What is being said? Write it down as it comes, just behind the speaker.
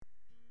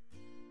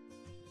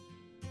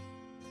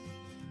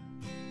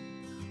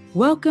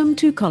Welcome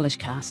to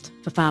CollegeCast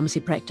for pharmacy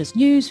practice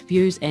news,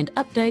 views and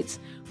updates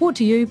brought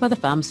to you by the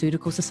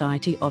Pharmaceutical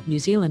Society of New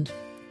Zealand.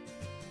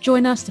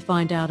 Join us to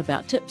find out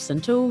about tips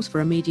and tools for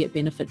immediate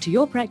benefit to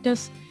your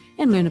practice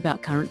and learn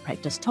about current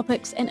practice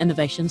topics and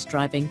innovations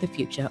driving the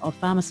future of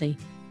pharmacy.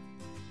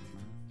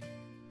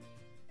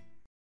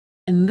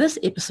 In this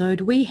episode,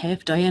 we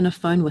have Diana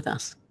Phone with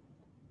us.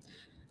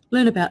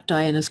 Learn about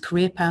Diana's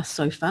career path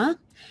so far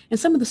and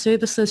some of the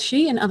services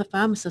she and other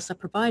pharmacists are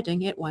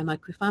providing at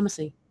Waimaku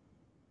Pharmacy.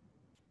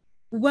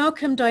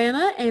 Welcome,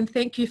 Diana, and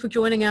thank you for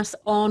joining us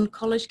on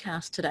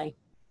CollegeCast today.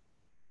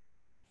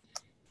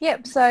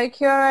 Yep, so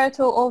kia ora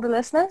to all the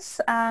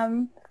listeners.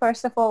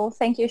 First of all,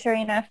 thank you,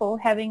 Sharina, for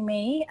having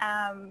me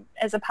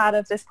as a part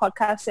of this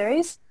podcast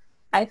series.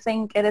 I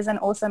think it is an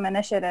awesome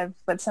initiative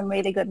with some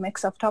really good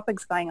mix of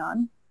topics going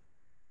on.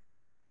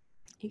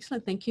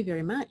 Excellent, thank you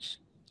very much.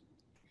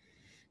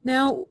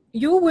 Now,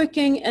 you're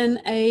working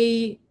in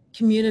a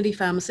community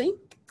pharmacy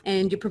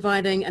and you're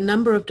providing a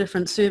number of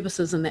different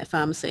services in that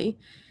pharmacy.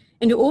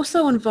 And you're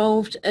also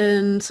involved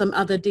in some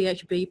other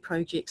DHB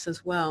projects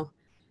as well.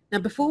 Now,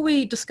 before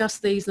we discuss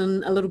these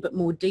in a little bit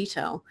more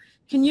detail,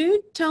 can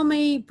you tell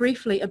me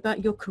briefly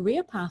about your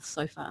career path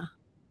so far?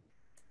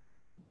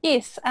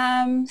 Yes,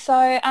 so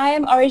I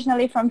am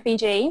originally from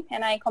Fiji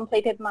and I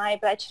completed my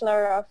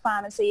Bachelor of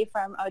Pharmacy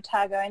from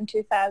Otago in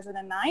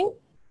 2009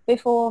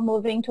 before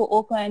moving to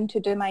Auckland to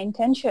do my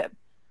internship.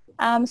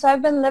 So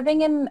I've been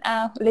living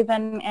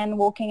and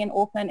working in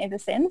Auckland ever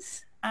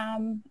since.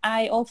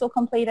 I also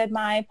completed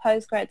my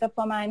postgrad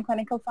diploma in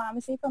clinical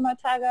pharmacy from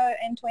Otago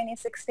in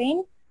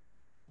 2016.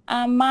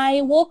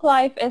 My work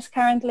life is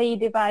currently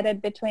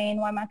divided between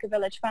Waimaku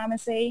Village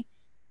Pharmacy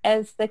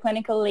as the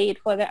clinical lead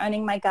for the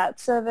Owning My Gut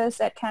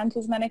service at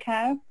Counties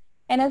Manukau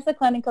and as the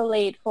clinical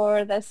lead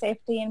for the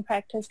Safety in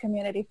Practice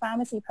Community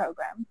Pharmacy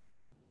program.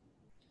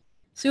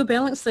 So you're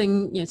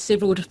balancing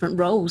several different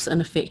roles in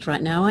effect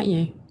right now, aren't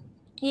you?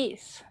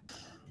 Yes.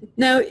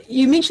 Now,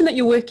 you mentioned that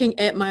you're working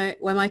at my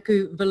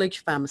Waimaku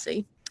Village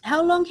Pharmacy.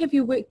 How long have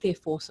you worked there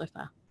for so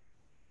far?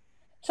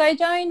 So I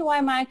joined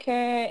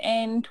Waimaku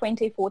in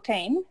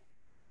 2014.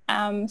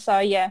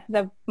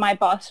 My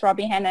boss,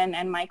 Robbie Hannon,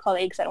 and my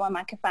colleagues at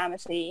Waimaku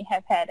Pharmacy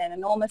have had an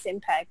enormous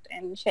impact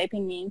in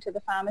shaping me into the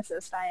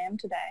pharmacist I am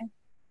today.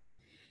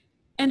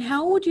 And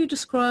how would you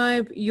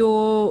describe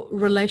your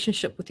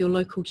relationship with your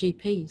local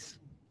GPs?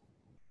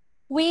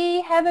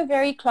 We have a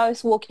very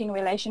close working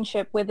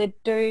relationship with the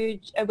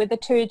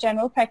two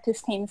general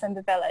practice teams in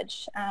the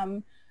village.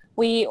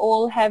 We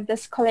all have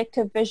this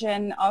collective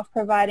vision of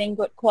providing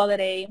good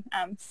quality,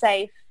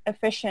 safe,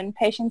 efficient,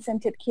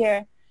 patient-centered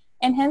care,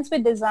 and hence we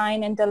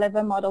design and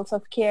deliver models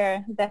of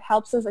care that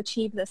helps us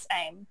achieve this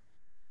aim.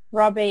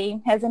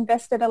 Robbie has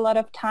invested a lot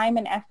of time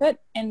and effort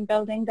in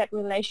building that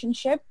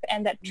relationship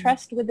and that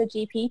trust with the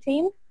GP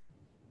team.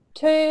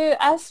 To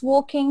us,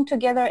 working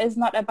together is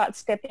not about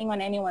stepping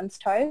on anyone's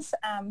toes.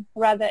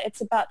 Rather,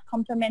 it's about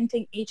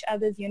complementing each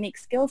other's unique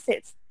skill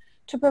sets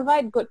to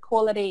provide good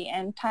quality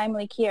and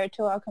timely care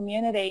to our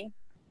community.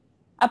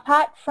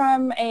 Apart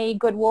from a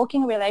good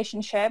working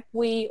relationship,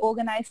 we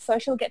organize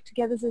social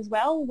get-togethers as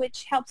well,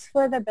 which helps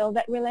further build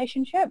that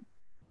relationship.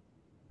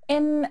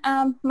 In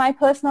my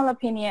personal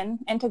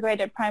opinion,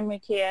 integrated primary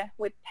care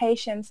with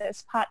patients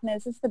as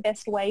partners is the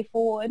best way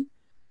forward.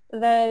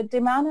 The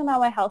demand in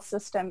our health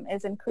system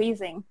is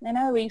increasing and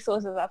our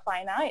resources are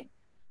finite.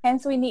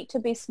 Hence, we need to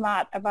be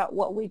smart about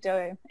what we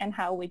do and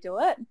how we do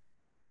it.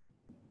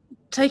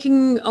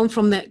 Taking on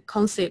from that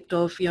concept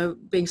of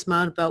being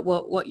smart about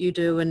what you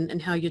do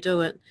and how you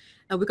do it,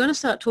 we're going to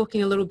start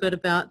talking a little bit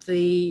about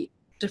the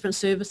different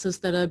services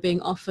that are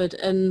being offered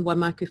in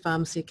Waimaku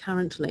Pharmacy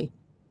currently.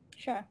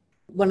 Sure.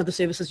 One of the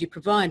services you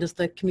provide is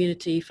the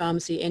Community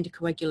Pharmacy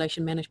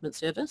Anticoagulation Management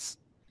Service.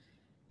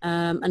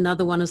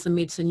 Another one is the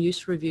Medicine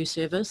Use Review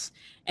Service.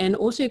 And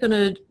also you're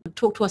going to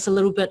talk to us a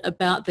little bit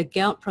about the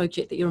gout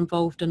project that you're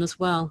involved in as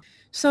well.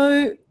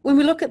 So when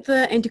we look at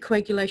the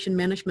Anticoagulation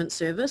Management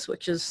Service,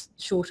 which is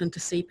shortened to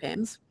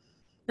CPAMS,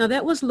 now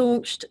that was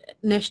launched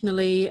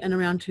nationally in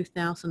around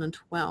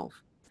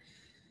 2012.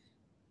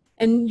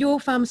 And your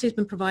pharmacy has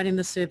been providing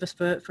this service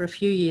for a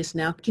few years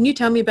now. Can you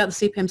tell me about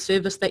the CPAM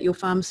service that your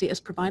pharmacy is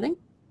providing?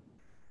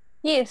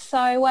 Yes, so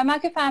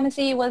Waimaku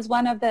Pharmacy was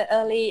one of the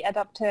early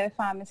adopter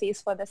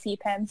pharmacies for the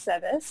CPAM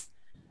service.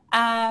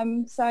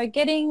 So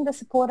getting the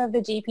support of the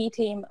GP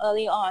team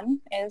early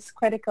on is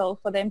critical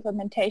for the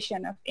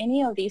implementation of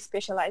any of these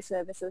specialized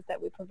services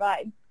that we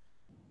provide.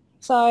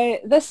 So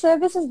this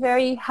service is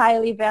very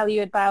highly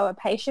valued by our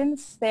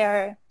patients.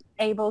 They're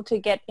able to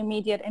get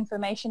immediate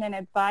information and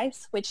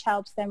advice, which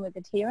helps them with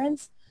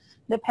adherence.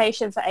 The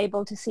patients are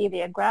able to see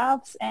their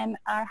graphs and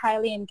are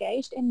highly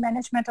engaged in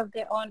management of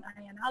their own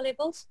INR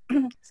levels.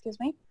 Excuse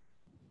me.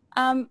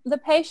 The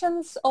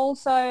patients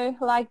also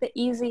like the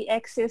easy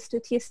access to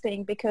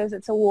testing because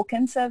it's a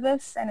walk-in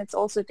service and it's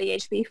also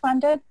DHB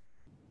funded.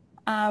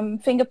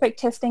 Finger prick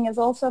testing is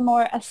also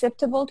more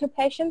acceptable to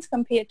patients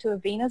compared to a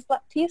venous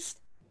blood test.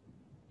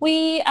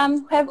 We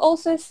have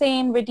also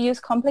seen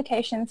reduced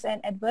complications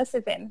and adverse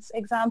events.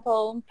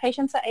 Example,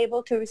 patients are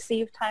able to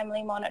receive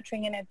timely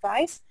monitoring and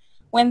advice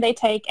when they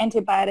take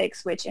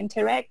antibiotics which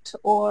interact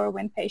or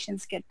when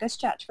patients get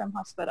discharged from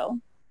hospital.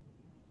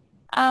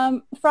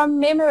 From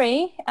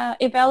memory,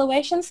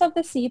 evaluations of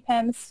the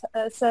CPAM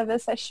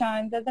service has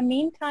shown that the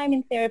mean time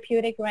in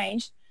therapeutic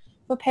range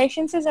for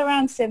patients is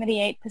around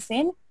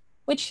 78%,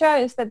 which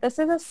shows that this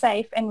is a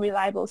safe and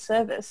reliable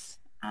service.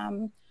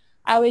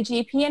 Our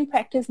GP and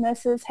practice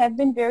nurses have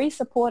been very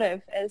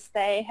supportive as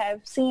they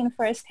have seen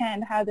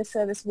firsthand how the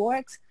service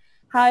works,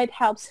 how it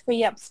helps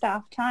free up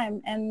staff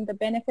time and the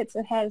benefits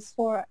it has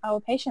for our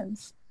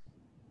patients.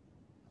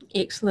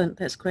 Excellent.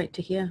 That's great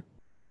to hear.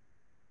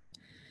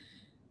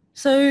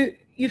 So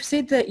you've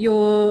said that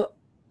your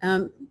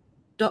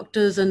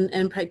doctors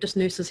and practice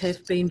nurses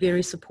have been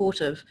very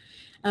supportive.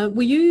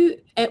 Were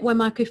you at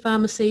Waimaku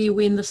Pharmacy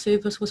when the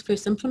service was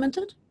first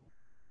implemented?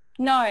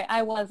 No,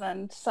 I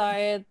wasn't.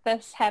 So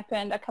this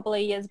happened a couple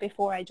of years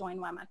before I joined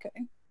Waimaku.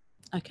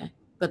 Okay.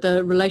 But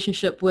the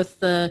relationship with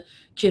the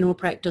general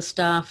practice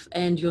staff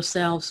and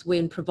yourselves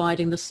when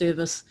providing the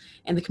service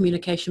and the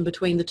communication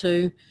between the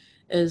two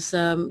is,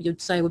 you'd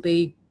say, would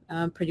be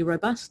pretty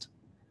robust?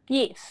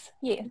 Yes,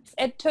 yes.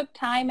 It took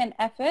time and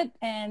effort,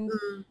 and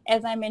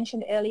as I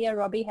mentioned earlier,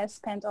 Robbie has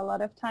spent a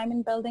lot of time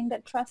in building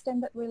that trust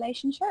and that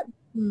relationship.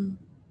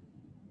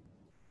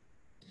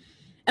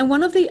 And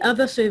one of the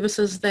other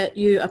services that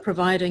you are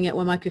providing at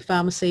Waimaku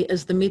Pharmacy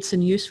is the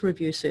medicine use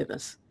review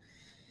service.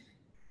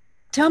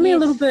 Tell me a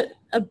little bit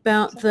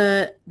about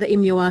the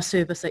MUR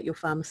service at your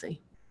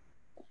pharmacy.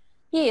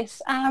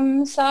 Yes,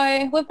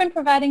 so we've been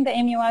providing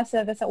the MUR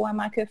service at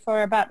Waimaku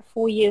for about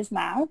 4 years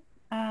now.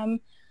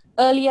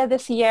 Earlier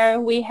this year,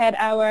 we had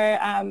our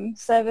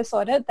service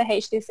audit, the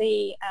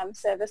HDC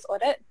service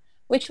audit,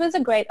 which was a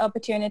great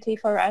opportunity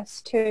for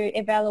us to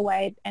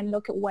evaluate and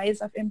look at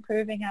ways of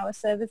improving our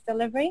service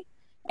delivery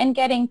and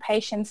getting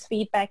patients'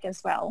 feedback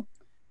as well.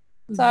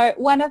 So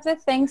one of the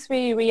things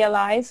we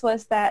realized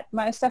was that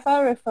most of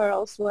our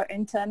referrals were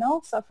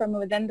internal, so from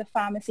within the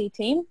pharmacy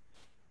team.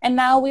 And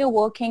now we're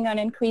working on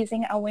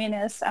increasing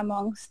awareness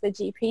amongst the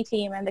GP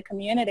team and the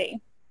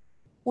community.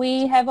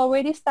 We have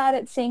already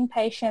started seeing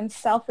patients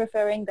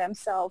self-referring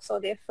themselves or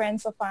their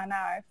friends of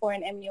whānau for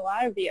an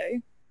MUR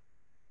review.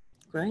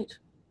 Great.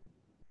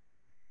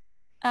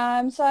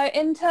 So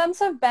in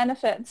terms of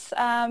benefits,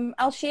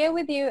 I'll share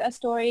with you a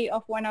story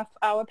of one of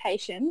our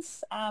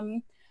patients.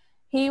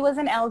 He was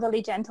an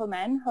elderly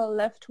gentleman who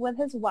lived with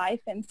his wife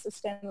and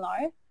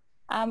sister-in-law.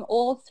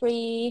 All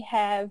three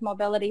have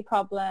mobility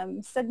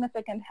problems,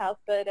 significant health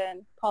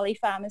burden,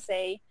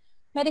 polypharmacy,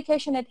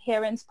 medication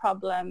adherence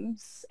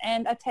problems,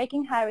 and are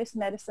taking high-risk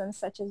medicines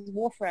such as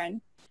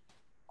warfarin.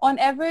 On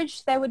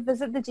average, they would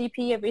visit the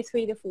GP every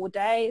 3 to 4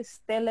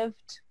 days. They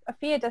lived a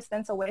fair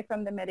distance away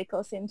from the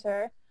medical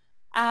center,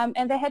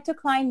 and they had to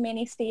climb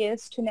many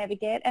stairs to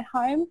navigate at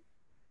home.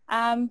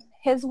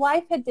 His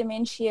wife had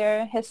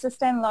dementia, his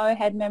sister-in-law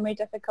had memory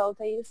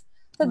difficulties,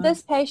 so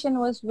this patient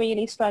was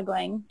really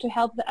struggling to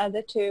help the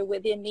other two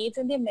with their needs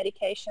and their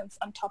medications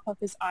on top of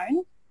his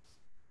own.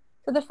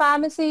 So the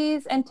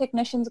pharmacies and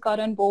technicians got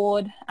on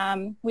board.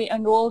 We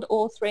enrolled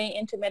all three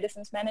into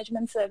medicines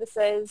management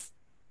services.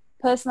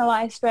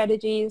 Personalized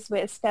strategies were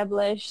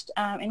established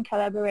in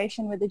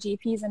collaboration with the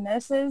GPs and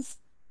nurses.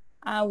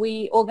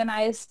 We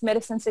organized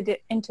medicines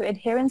into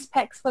adherence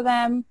packs for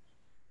them.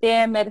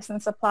 Their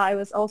medicine supply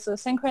was also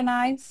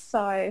synchronized,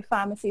 so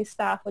pharmacy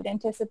staff would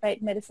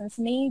anticipate medicines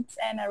needs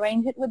and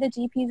arrange it with the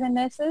GPs and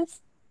nurses.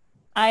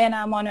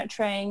 INR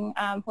monitoring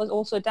was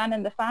also done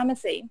in the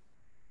pharmacy.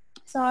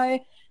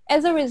 So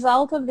as a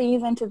result of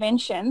these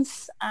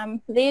interventions,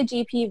 their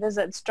GP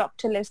visits dropped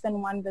to less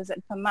than 1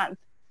 visit per month,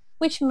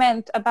 which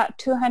meant about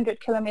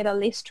 200 kilometer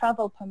less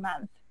travel per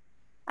month.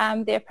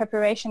 Their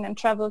preparation and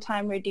travel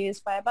time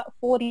reduced by about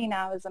 14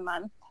 hours a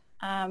month.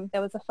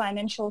 There was a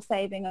financial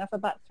saving of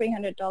about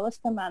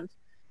 $300 per month,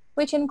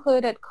 which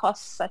included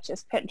costs such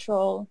as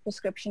petrol,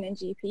 prescription and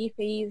GP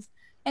fees,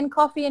 and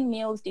coffee and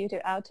meals due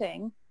to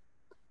outing.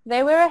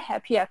 They were a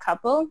happier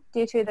couple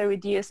due to the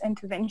reduced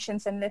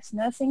interventions and less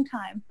nursing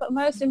time, but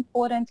most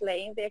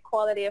importantly, their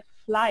quality of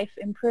life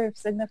improved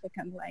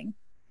significantly.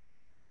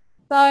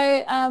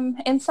 So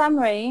in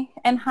summary,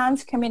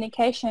 enhanced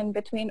communication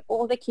between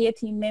all the care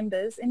team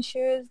members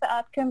ensures the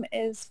outcome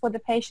is for the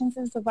patients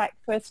is the right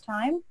first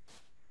time.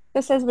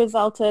 This has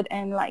resulted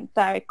in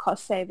direct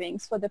cost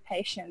savings for the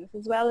patients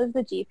as well as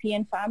the GP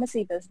and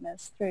pharmacy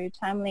business through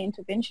timely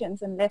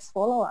interventions and less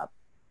follow-up.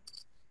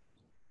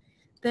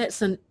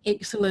 That's an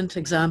excellent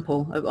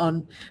example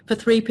for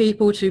 3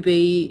 people to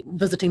be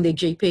visiting their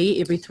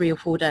GP every 3 or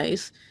 4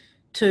 days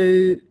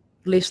to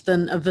less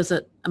than a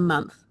visit a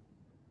month.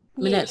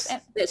 I mean, yes,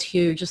 that's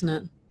huge, isn't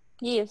it?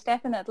 Yes,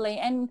 definitely.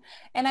 And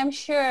I'm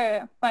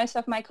sure most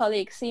of my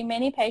colleagues see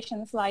many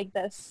patients like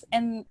this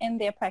in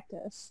their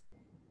practice.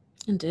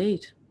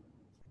 Indeed.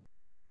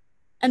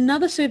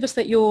 Another service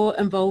that you're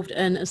involved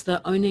in is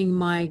the Owning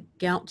My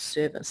Gout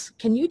service.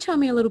 Can you tell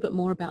me a little bit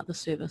more about the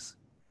service?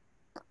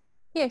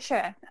 Yeah,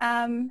 sure.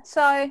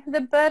 So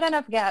the burden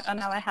of gout on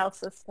our health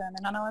system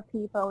and on our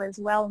people is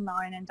well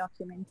known and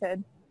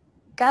documented.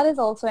 Gout is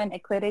also an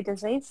equity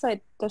disease, so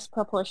it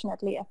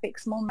disproportionately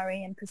affects more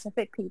Maori and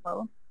Pacific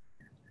people.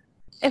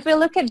 If we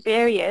look at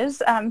barriers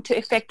to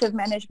effective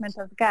management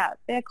of gout,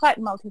 they're quite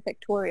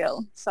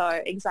multifactorial. So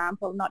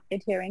example, not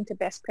adhering to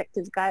best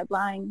practice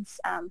guidelines,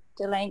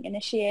 delaying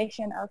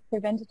initiation of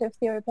preventative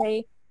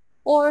therapy,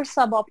 or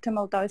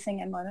suboptimal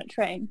dosing and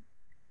monitoring.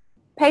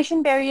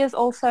 Patient barriers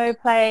also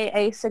play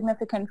a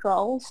significant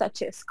role,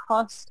 such as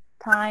cost,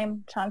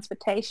 time,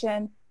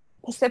 transportation,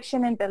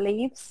 perception and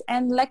beliefs,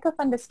 and lack of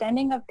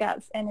understanding of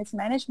gout and its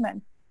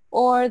management,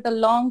 or the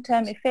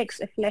long-term effects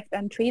if left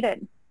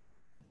untreated.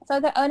 So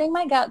the Owning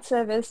My Gout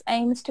service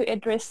aims to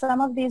address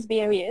some of these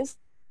barriers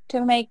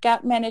to make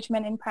gout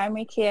management in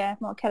primary care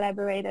more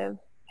collaborative,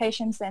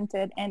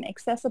 patient-centered, and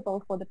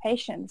accessible for the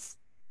patients.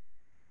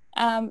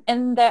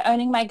 In the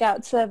Owning My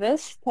Gout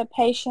service, the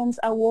patients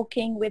are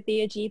working with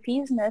their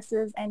GPs,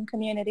 nurses, and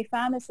community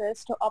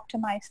pharmacists to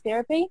optimize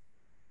therapy.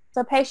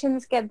 So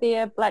patients get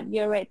their blood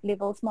urate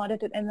levels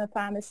monitored in the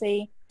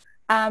pharmacy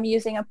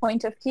using a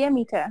point of care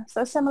meter,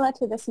 so similar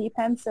to the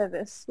CPAM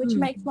service, which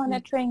makes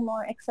monitoring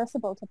more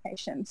accessible to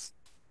patients.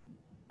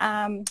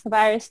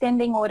 Via a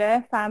standing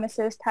order,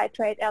 pharmacists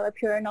titrate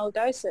allopurinol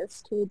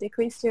doses to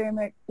decrease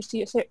serum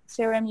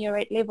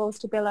urate levels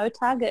to below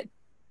target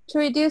to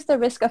reduce the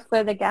risk of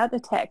further gout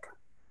attack.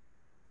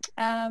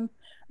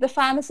 The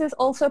pharmacists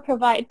also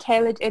provide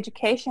tailored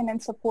education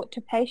and support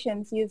to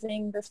patients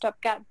using the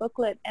Stop Gout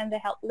booklet and the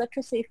health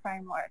literacy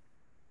framework.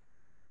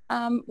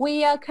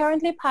 We are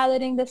currently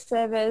piloting the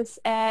service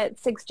at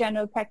 6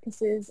 general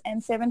practices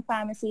and 7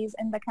 pharmacies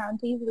in the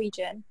county's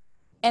region,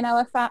 and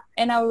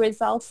our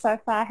results so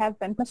far have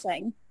been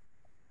promising.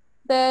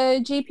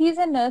 The GPs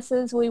and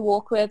nurses we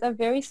work with are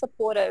very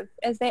supportive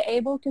as they're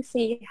able to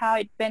see how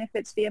it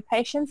benefits their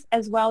patients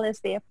as well as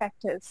their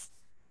practice.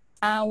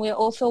 We're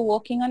also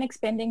working on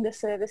expanding the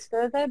service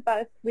further,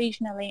 both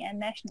regionally and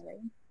nationally.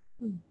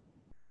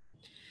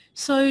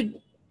 So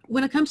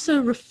when it comes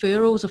to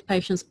referrals of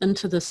patients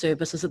into the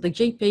service, is it the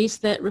GPs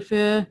that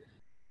refer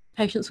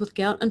patients with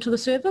gout into the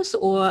service,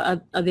 or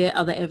are there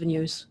other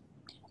avenues?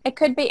 It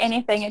could be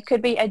anything. It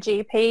could be a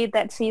GP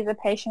that sees a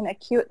patient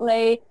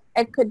acutely.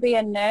 It could be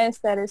a nurse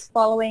that is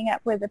following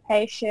up with the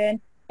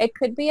patient. It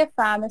could be a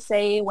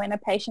pharmacy when a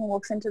patient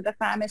walks into the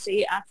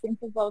pharmacy asking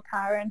for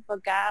Voltaren for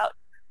gout,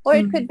 or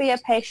it could be a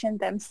patient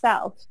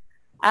themselves.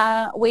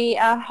 We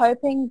are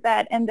hoping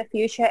that in the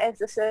future, as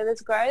the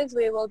service grows,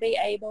 we will be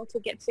able to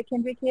get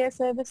secondary care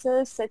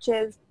services such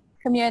as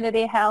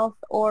community health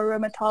or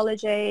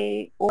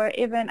rheumatology or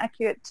even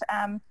acute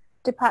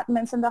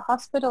departments in the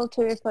hospital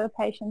to refer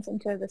patients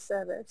into the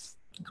service.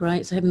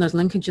 Great, so having those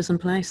linkages in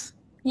place.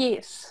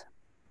 Yes.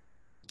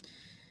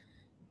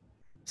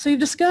 So you've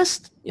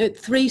discussed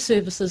 3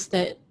 services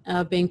that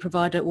are being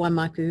provided at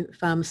Waimaku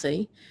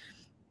Pharmacy,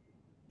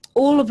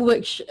 all of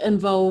which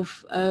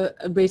involve a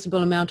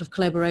reasonable amount of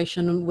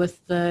collaboration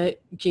with the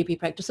GP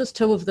practices.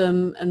 2 of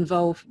them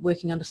involve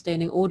working under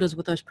standing orders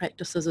with those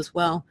practices as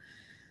well.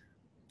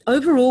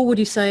 Overall, would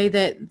you say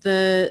that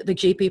the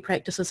GP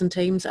practices and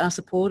teams are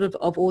supportive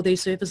of all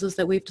these services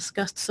that we've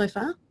discussed so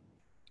far?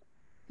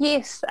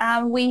 Yes,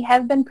 we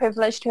have been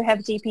privileged to have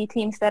GP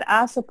teams that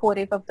are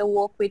supportive of the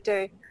work we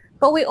do,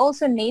 but we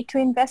also need to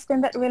invest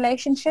in that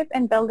relationship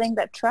and building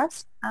that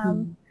trust.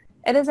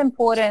 It is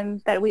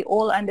important that we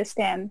all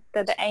understand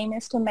that the aim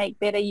is to make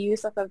better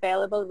use of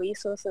available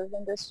resources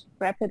in this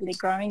rapidly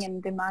growing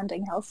and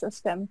demanding health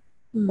system.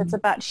 It's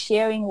about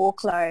sharing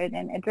workload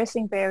and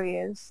addressing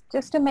barriers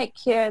just to make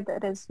care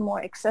that is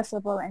more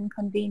accessible and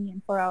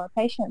convenient for our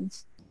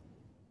patients.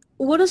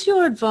 What is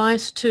your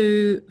advice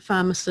to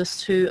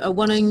pharmacists who are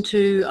wanting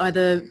to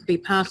either be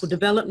part or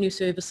develop new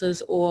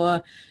services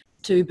or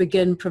to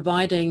begin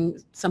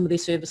providing some of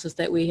these services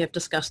that we have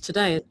discussed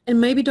today and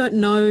maybe don't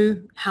know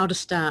how to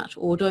start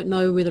or don't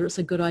know whether it's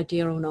a good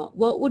idea or not?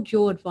 What would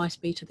your advice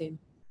be to them?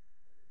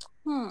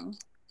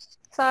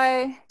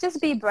 So just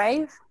be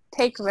brave,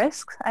 take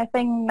risks. I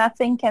think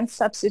nothing can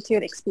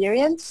substitute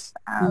experience.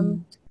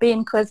 Be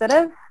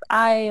inquisitive.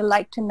 I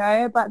like to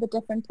know about the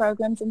different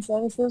programs and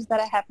services that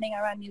are happening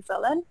around New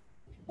Zealand.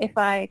 If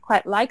I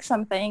quite like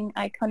something,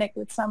 I connect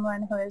with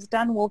someone who has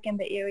done work in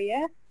the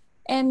area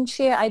and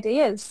share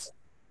ideas.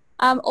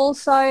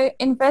 Also,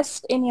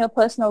 invest in your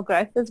personal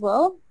growth as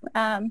well.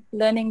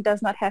 Learning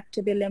does not have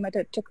to be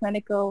limited to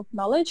clinical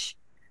knowledge.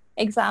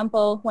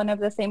 Example, one of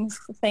the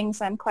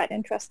things I'm quite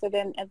interested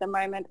in at the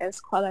moment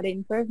is quality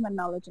improvement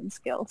knowledge and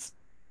skills.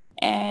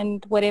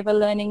 And whatever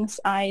learnings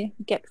I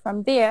get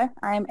from there,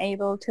 I am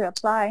able to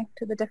apply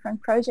to the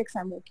different projects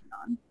I'm working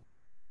on.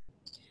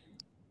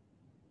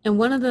 And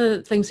one of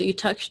the things that you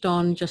touched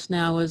on just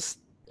now is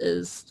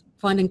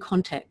finding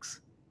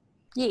contacts.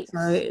 Yes.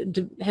 So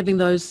having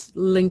those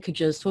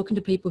linkages, talking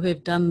to people who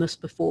have done this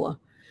before,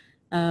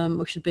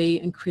 which should be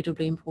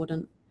incredibly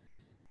important.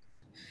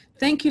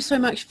 Thank you so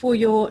much for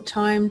your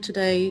time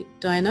today,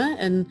 Diana,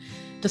 and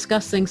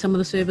discussing some of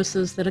the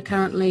services that are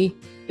currently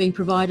being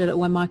provided at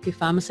Waimaku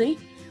Pharmacy.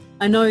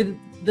 I know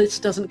this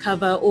doesn't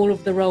cover all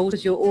of the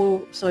roles. You're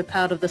also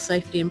part of the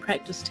safety and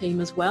practice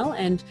team as well,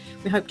 and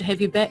we hope to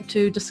have you back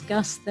to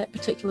discuss that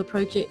particular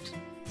project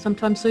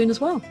sometime soon as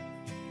well.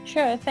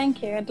 Sure,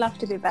 thank you. I'd love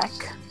to be back.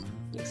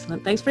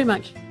 Excellent. Thanks very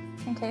much.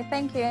 Okay,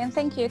 thank you, and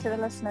thank you to the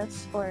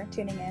listeners for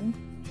tuning in.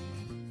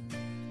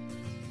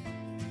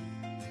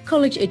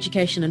 College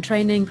Education and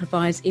Training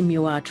provides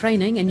MUR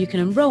training, and you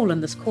can enrol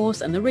in this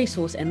course in the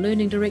Resource and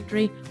Learning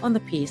Directory on the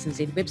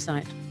PSNZ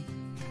website.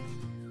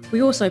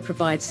 We also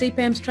provide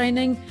CPAMS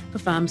training for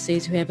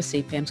pharmacies who have a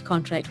CPAMS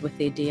contract with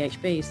their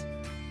DHBs.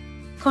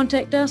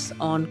 Contact us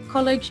on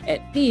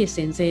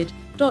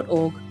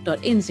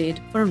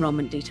college@psnz.org.nz for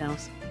enrolment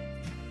details.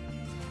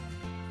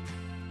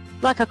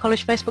 Like our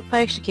College Facebook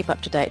page to keep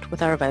up to date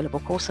with our available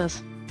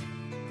courses.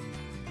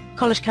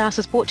 CollegeCast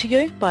is brought to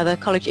you by the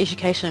College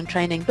Education and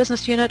Training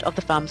Business Unit of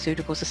the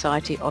Pharmaceutical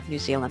Society of New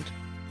Zealand.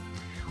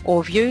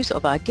 All views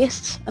of our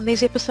guests in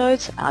these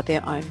episodes are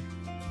their own.